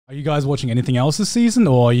Are you guys watching anything else this season,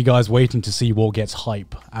 or are you guys waiting to see what gets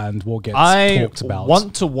hype and what gets talked about? I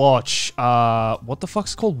want to watch, what the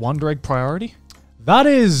fuck's it called? Wonder Egg Priority? That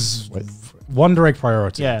is Wonder Egg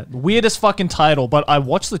Priority. Yeah, weirdest fucking title, but I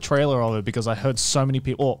watched the trailer of it because I heard so many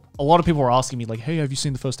people, or a lot of people were asking me like, hey, have you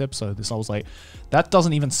seen the first episode of this? I was like, that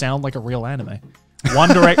doesn't even sound like a real anime.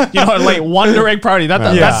 Wonder Egg, you know, like Wonder Egg Priority.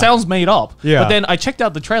 That sounds made up. Yeah. But then I checked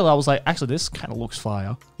out the trailer. I was like, actually, this kind of looks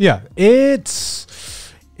fire. Yeah,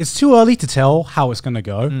 it's too early to tell how it's gonna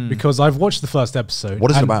go because I've watched the first episode. What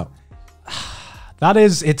is it about? That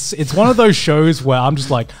is, it's one of those shows where I'm just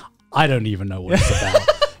like, I don't even know what it's about.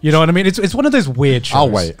 You know what I mean? It's one of those weird shows. I'll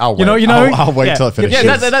wait. You know. I'll wait till it finishes.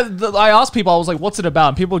 Yeah, I asked people. I was like, "What's it about?"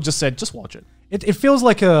 And people just said, "Just watch it." It feels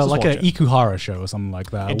like a Ikuhara show or something like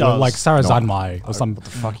that. It does. Or like Sarah Zanmai or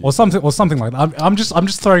something like that. I'm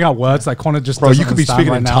just throwing out words that Connor just. Bro, you could be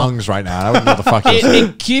speaking in tongues right now. I don't know what the fuck you're saying.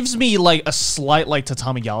 It gives me like a slight like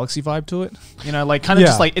Tatami Galaxy vibe to it. You know, like kind of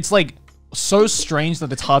just like it's like so strange that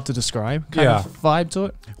it's hard to describe kind of vibe to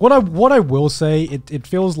it. What I will say, it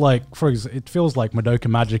feels like Madoka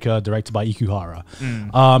Magica directed by Ikuhara.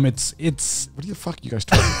 It's what the fuck are you guys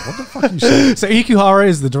talking about? What the fuck are you saying? So Ikuhara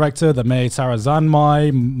is the director that made Sarah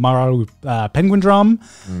Zanmai, Mararu Penguin Drum.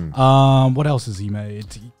 What else has he made?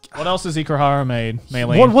 What else has Ikuhara made?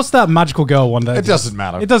 What's that magical girl one? That it doesn't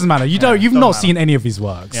matter. It doesn't matter. You've not seen any of his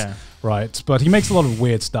works. Yeah. Right, but he makes a lot of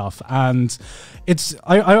weird stuff, and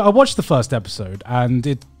I watched the first episode, and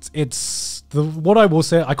what I will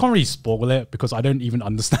say, I can't really spoil it because I don't even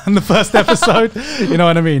understand the first episode. You know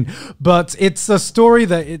what I mean? But it's a story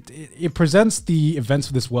that it presents the events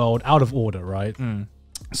of this world out of order, right?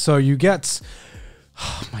 So you get.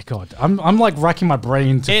 Oh my god, I'm like racking my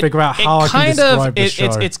brain to figure out how I can describe this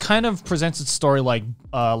show. It's kind of presents its story like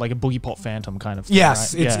a Boogie Pop Phantom kind of thing.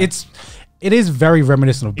 Yes, right? It is very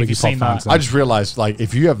reminiscent of Boogie Pop Phantom. I just realized, like,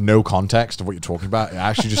 if you have no context of what you're talking about, it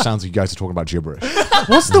actually just sounds like you guys are talking about gibberish.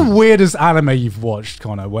 What's the weirdest anime you've watched,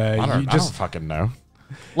 Connor? Where I don't just fucking know.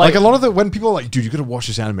 Like a lot of when people are like, dude, you gotta watch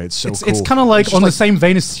this anime. It's so cool. It's kind of like on the same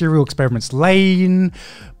vein as Serial Experiments Lane,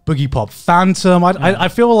 Boogie Pop Phantom. I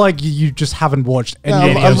feel like you just haven't watched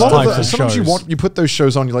any of those types of shows. Sometimes you put those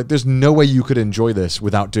shows on, you're like, there's no way you could enjoy this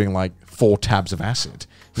without doing like 4 tabs of acid.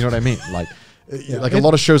 You know what I mean? Like. Like a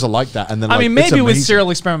lot of shows are like that, and then I mean, maybe with Serial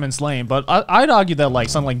Experiments Lane, but I'd argue that like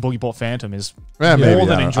something like Boogie Pop Phantom is more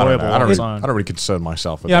than enjoyable. I don't really concern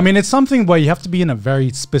myself with that. I mean, it's something where you have to be in a very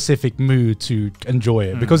specific mood to enjoy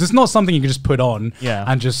it because it's not something you can just put on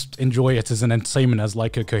and just enjoy it as an entertainment, as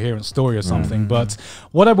like a coherent story or something. But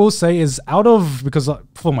what I will say is, because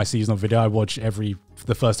for my seasonal video, I watch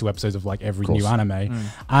the first 2 episodes of like every new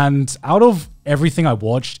anime, and out of everything I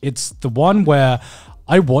watched, it's the one where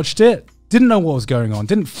I watched it. Didn't know what was going on,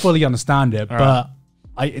 didn't fully understand it, but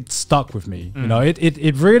it stuck with me. You know,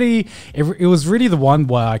 it was really the one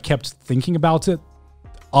where I kept thinking about it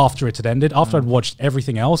after it had ended. After I'd watched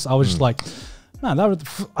everything else, I was just like, man,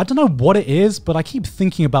 I don't know what it is, but I keep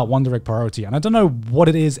thinking about Wonder Egg Priority, and I don't know what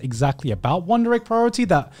it is exactly about Wonder Egg Priority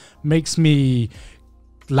that makes me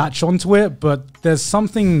latch onto it. But there's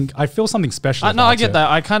something, I feel something special. No, I get that.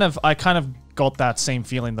 I kind of got that same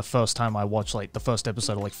feeling the first time I watched like the first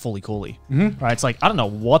episode of like Fully Cooley. Right? It's like, I don't know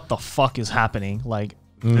what the fuck is happening. Like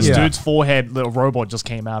this dude's forehead, little robot just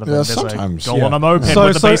came out of him. Sometimes. Go on a moped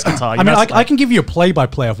with a bass guitar. I mean, I can give you a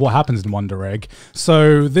play-by-play of what happens in Wonder Egg.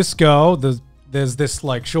 So this girl, there's this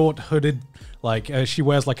like short hooded, like she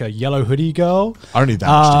wears like a yellow hoodie girl. I don't need that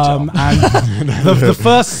much detail. And the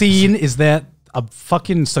first scene is that a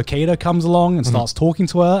fucking cicada comes along and starts talking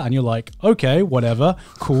to her, and you're like, okay, whatever,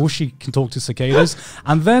 cool, she can talk to cicadas.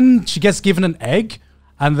 And then she gets given an egg,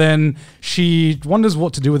 and then she wonders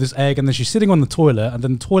what to do with this egg, and then she's sitting on the toilet, and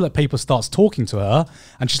then the toilet paper starts talking to her,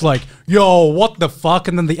 and she's like, yo, what the fuck?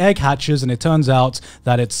 And then the egg hatches, and it turns out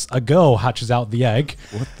that it's a girl hatches out the egg.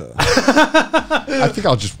 What the? I think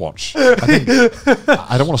I'll just watch.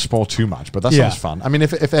 I don't want to spoil too much, but that sounds fun. I mean,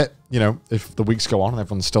 if the weeks go on and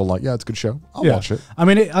everyone's still like, yeah, it's a good show, I'll watch it. I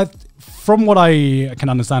mean, from what I can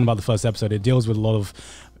understand about the first episode, it deals with a lot of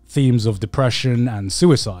themes of depression and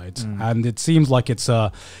suicide, and it seems like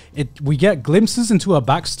we get glimpses into her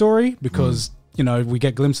backstory because you know, we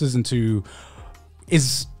get glimpses into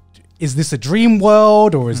is this a dream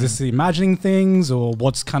world, or is this imagining things, or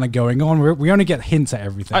what's kind of going on? We only get hints at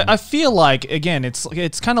everything. I feel like, again, it's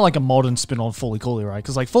kind of like a modern spin on Fully Cooley, right?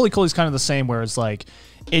 Because like Fully Cooley is kind of the same, where it's like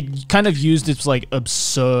it kind of used its like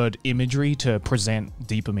absurd imagery to present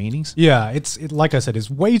deeper meanings. Yeah, like I said, it's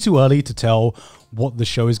way too early to tell what the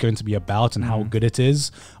show is going to be about and how good it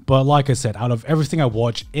is. But like I said, out of everything I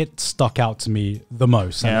watched, it stuck out to me the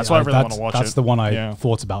most. Yeah, that's why I really want to watch it. That's the one I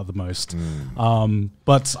thought about the most.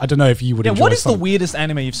 But I don't know if you would enjoy what is the weirdest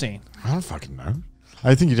anime you've seen? I don't fucking know.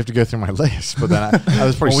 I think you'd have to go through my list, but then I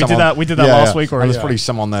was probably we did that last week. Or there's probably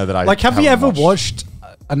someone there that I like. Have you ever watched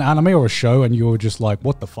an anime or a show and you were just like,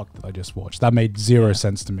 "What the fuck did I just watch?" That made zero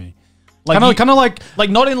sense to me. Like kind of like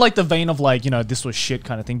not in like the vein of like, you know, this was shit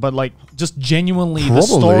kind of thing, but like just genuinely the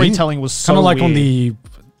storytelling was so kind of like weird. on the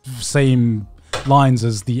same lines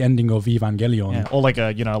as the ending of Evangelion. Yeah, or like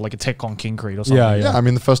a, you know, like a Tech on King Creed or something. Yeah, I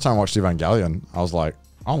mean, the first time I watched Evangelion, I was like,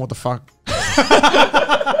 oh, what the fuck?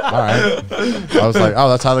 All right. I was like, oh,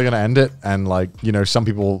 that's how they're going to end it. And like, you know, some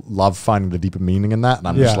people love finding the deeper meaning in that. And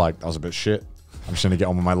I'm just like, that was a bit shit. I'm just going to get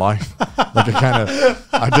on with my life. Like it kind of,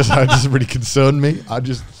 I just really concerned me.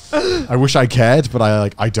 I wish I cared, but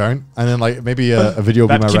I don't. And then like maybe a video will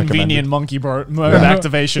be my recommended. That convenient monkey mode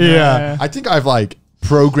activation. Yeah. I think I've like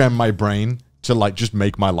programmed my brain to like just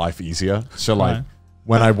make my life easier. So like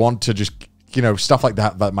when I want to just, you know, stuff like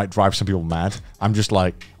that might drive some people mad, I'm just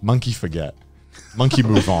like, monkey forget. Monkey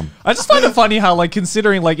move on. I just find it funny how, like,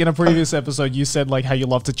 considering, like, in a previous episode, you said, like, how you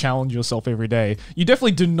love to challenge yourself every day. You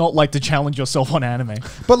definitely do not like to challenge yourself on anime.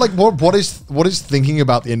 But, like, what is thinking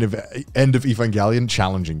about the end of Evangelion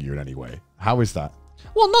challenging you in any way? How is that?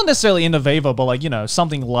 Well, not necessarily in the Veva, but, like, you know,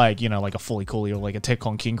 something like, you know, like a Fully Cooley or like a Tech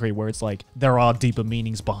on King Creed, where it's like, there are deeper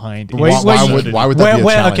meanings behind it. Why would that be a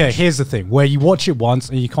challenge? Okay, here's the thing. Where you watch it once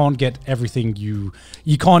and you can't get everything you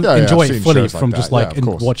can't enjoy it fully from just, like,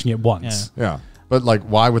 watching it once. Yeah. But, like,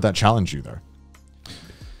 why would that challenge you, though?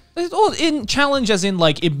 Well, in challenge as in,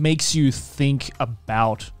 like, it makes you think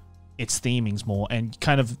about its themings more and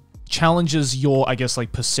kind of challenges your, I guess,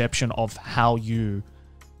 like, perception of how you,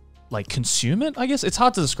 like, consume it, I guess. It's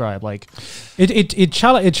hard to describe, like... It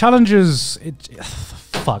challenges...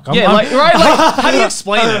 Fuck. Right? Like, how do you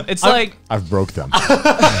explain it? It's like... I've broke them.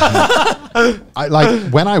 I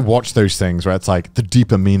like, when I watch those things where it's like the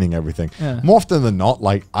deeper meaning, everything, more often than not,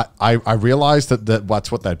 like, I realize that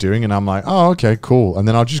that's what they're doing, and I'm like, oh, okay, cool. And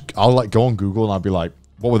then I'll like go on Google and I'll be like,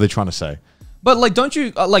 what were they trying to say? But, like, don't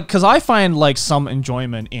you... like, because I find, like, some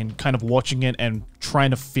enjoyment in kind of watching it and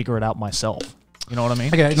trying to figure it out myself. You know what I mean?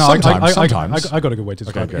 Okay, no, sometimes. I got a good way to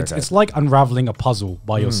describe it. It's like unraveling a puzzle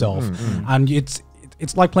by yourself, and it's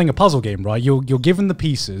like playing a puzzle game, right? You're given the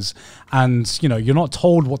pieces, and you know you're not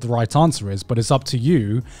told what the right answer is, but it's up to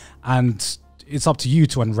you, and it's up to you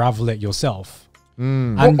to unravel it yourself.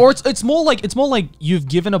 Or it's more like you've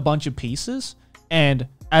given a bunch of pieces, and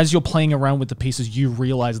as you're playing around with the pieces, you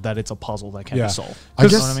realize that it's a puzzle that can be solved. I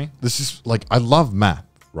guess what I mean? This is like, I love math,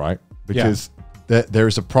 right? Because there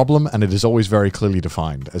is a problem, and it is always very clearly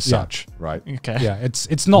defined as such, right? Okay. Yeah,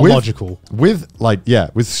 it's not logical. With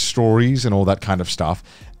stories and all that kind of stuff,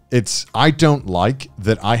 I don't like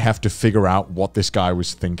that I have to figure out what this guy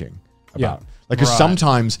was thinking about. Like, because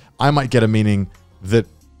sometimes I might get a meaning that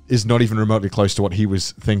is not even remotely close to what he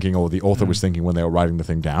was thinking or the author was thinking when they were writing the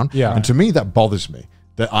thing down. Yeah. And to me, that bothers me.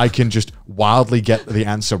 That I can just wildly get the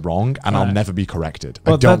answer wrong and I'll never be corrected.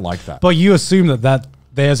 I don't like that. But you assume that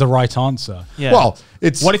there's a right answer. Yeah. Well,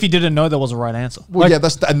 it's... What if you didn't know there was a right answer? Well, like,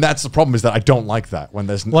 that's the problem, is that I don't like that. When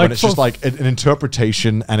when it's just like an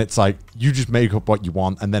interpretation and it's like, you just make up what you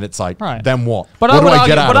want and then it's like, then what? But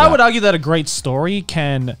what I would argue that a great story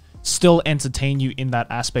can still entertain you in that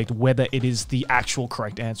aspect, whether it is the actual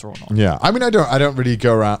correct answer or not. Yeah, I mean, I don't really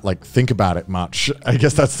go around like think about it much. I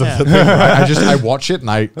guess that's the thing. Right? I watch it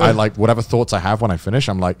and I like whatever thoughts I have when I finish.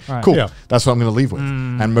 I'm like, cool, that's what I'm going to leave with.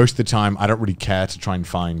 And most of the time, I don't really care to try and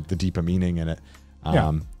find the deeper meaning in it.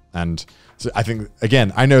 And so I think,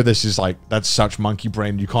 again, I know this is like, that's such monkey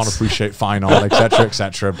brain. You can't appreciate fine art,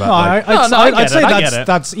 etc. But I'd say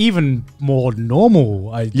that's even more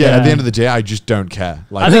normal. At the end of the day, I just don't care.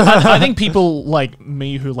 Like, I think people like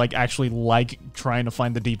me who like actually like trying to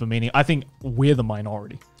find the deeper meaning, I think we're the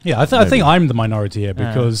minority. Yeah, I think I'm the minority here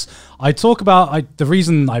because I talk about the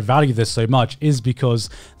reason I value this so much is because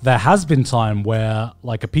there has been time where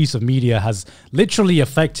like a piece of media has literally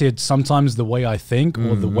affected sometimes the way I think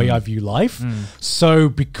or the way I view life. So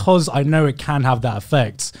because I know it can have that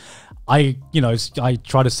effect, I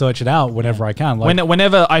try to search it out whenever I can. Like,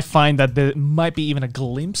 whenever I find that there might be even a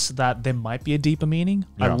glimpse that there might be a deeper meaning,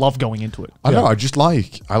 I love going into it. I know.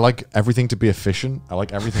 I like everything to be efficient. I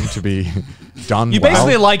like everything to be done. You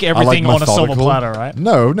basically like everything on a silver platter, right?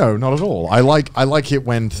 No, not at all. I like it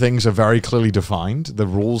when things are very clearly defined. The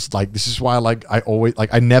rules, like, this is why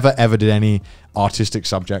I never ever did any artistic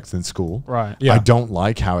subjects in school. Right. Yeah. I don't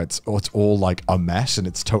like how it's all like a mess and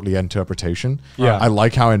it's totally interpretation. Yeah. I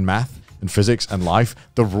like how in math and physics and life,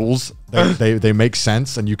 the rules, they make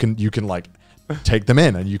sense and you can like take them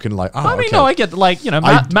in and you can like, I mean, no, I get like, you know,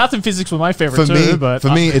 math and physics were my favorite too, but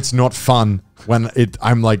for me, it's not fun when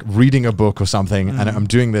I'm like reading a book or something and I'm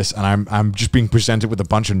doing this and I'm just being presented with a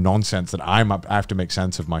bunch of nonsense that I have to make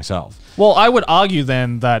sense of myself. Well, I would argue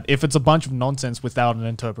then that if it's a bunch of nonsense without an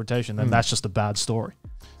interpretation, then that's just a bad story.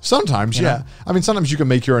 Sometimes, yeah. I mean, sometimes you can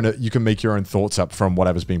make your own thoughts up from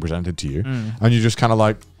whatever's being presented to you, and you're just kind of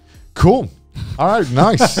like, cool. All right,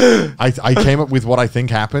 nice. I came up with what I think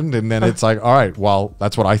happened, and then it's like, all right, well,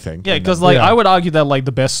 that's what I think. Yeah, because like I would argue that like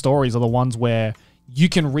the best stories are the ones where you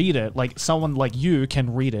can read it, like someone like you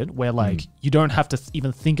can read it, where like you don't have to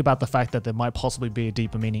even think about the fact that there might possibly be a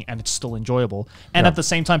deeper meaning, and it's still enjoyable. And at the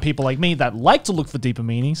same time, people like me that like to look for deeper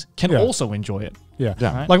meanings can also enjoy it. Yeah.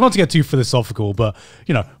 Right? Like, not to get too philosophical, but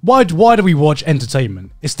you know, why do we watch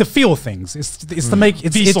entertainment? It's to feel things. It's to make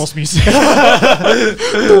it's Vsauce music.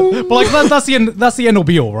 but like that's the end all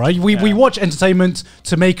be all, right? We watch entertainment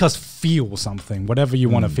to make us feel something, whatever you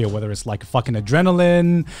want to feel, whether it's like fucking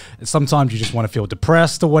adrenaline, sometimes you just want to feel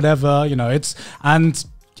depressed or whatever, you know, and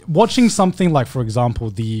watching something like, for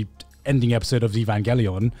example, the ending episode of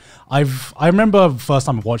Evangelion, I remember the first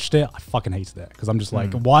time I watched it, I fucking hated it because I'm just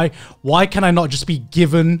like, why can I not just be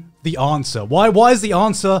given the answer? Why is the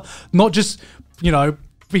answer not just, you know,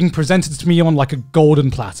 being presented to me on like a golden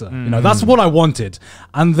platter? You know, that's what I wanted.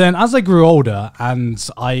 And then as I grew older and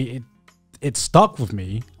it stuck with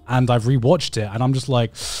me and I've rewatched it and I'm just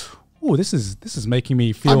like, oh, this is making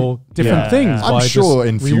me feel different things. I'm sure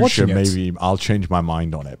in future it. maybe I'll change my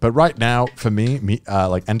mind on it. But right now, for me,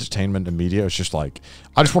 like entertainment and media is just like,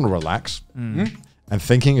 I just want to relax. And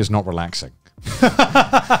thinking is not relaxing.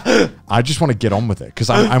 I just want to get on with it because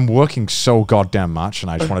I'm working so goddamn much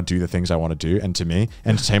and I just want to do the things I want to do. And to me,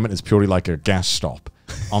 entertainment is purely like a gas stop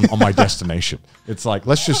on my destination. It's like,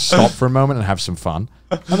 let's just stop for a moment and have some fun.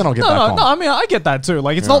 And then I'll get back on. No, I mean, I get that too.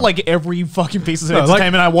 Like, it's not like every fucking piece of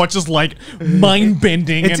entertainment I watch is like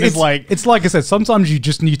mind-bending and it's like... It's like I said, sometimes you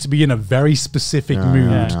just need to be in a very specific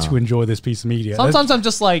mood to enjoy this piece of media. Sometimes I'm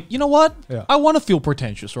just like, you know what? I want to feel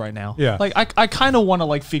pretentious right now. Yeah. Like, I kind of want to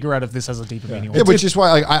like figure out if this has a deeper meaning. Yeah, which is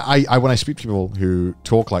why I when I speak to people who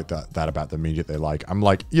talk like that about the media they like, I'm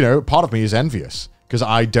like, you know, part of me is envious because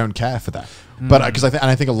I don't care for that. But because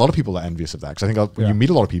I think a lot of people are envious of that because I think when you meet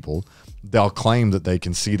a lot of people, they'll claim that they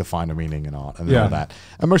can see the finer meaning in art and all that,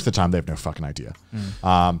 and most of the time they have no fucking idea.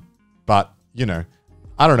 But you know,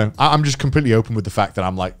 I don't know. I'm just completely open with the fact that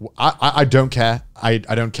I'm like, I don't care. I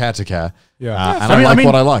don't care to care. Yeah, and I like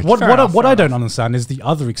what I like. What I don't understand is the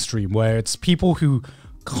other extreme where it's people who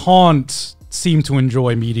can't seem to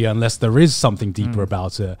enjoy media unless there is something deeper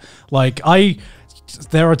about it. Like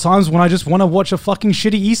there are times when I just want to watch a fucking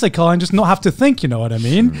shitty isekai and just not have to think, you know what I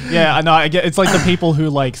mean? Yeah, I know. I get it's like the people who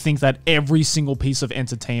like think that every single piece of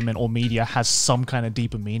entertainment or media has some kind of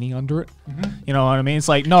deeper meaning under it. You know what I mean? It's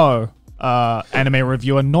like, no, anime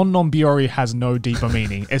reviewer, non-Biori has no deeper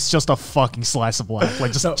meaning. It's just a fucking slice of life.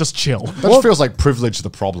 Like, just chill. That just feels like privilege the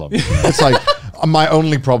problem. It's like my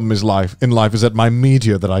only problem is in life is that my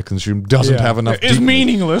media that I consume doesn't have enough. It's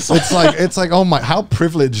meaningless. It's like, oh my, how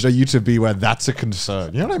privileged are you to be where that's a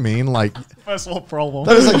concern? You know what I mean? Like, first world problem.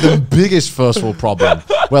 that is like the biggest first world problem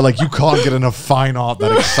where like you can't get enough fine art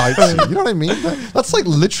that excites you. You know what I mean? That's like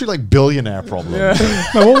literally like billionaire problem.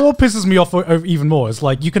 No, what pisses me off even more is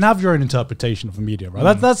like you can have your own interpretation of a media,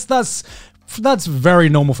 right? That's very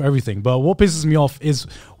normal for everything. But what pisses me off is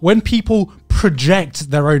when people project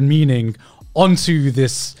their own meaning onto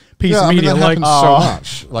this piece of media. That happens so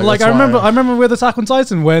much. Like I remember with Attack on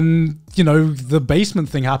Titan when, you know, the basement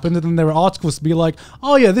thing happened and then there were articles to be like,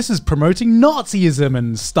 oh yeah, this is promoting Nazism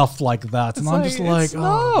and stuff like that. And I'm just like,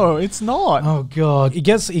 no, it's not. Oh god. It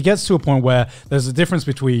gets to a point where there's a difference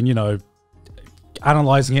between, you know,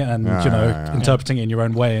 analyzing it and interpreting it in your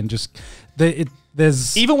own way and just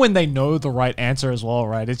there's even when they know the right answer as well,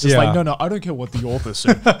 right? It's just like, no, I don't care what the author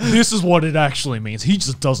said. This is what it actually means. He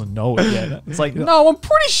just doesn't know it yet. It's like, no, I'm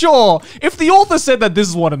pretty sure if the author said that this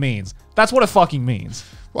is what it means, that's what it fucking means.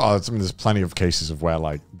 Well, I mean, there's plenty of cases of where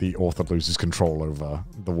like the author loses control over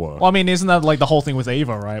the work. Well, I mean, isn't that like the whole thing with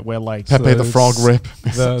Ava, right? Where like Pepe the Frog rip.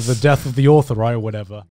 the death of the author, right, or whatever.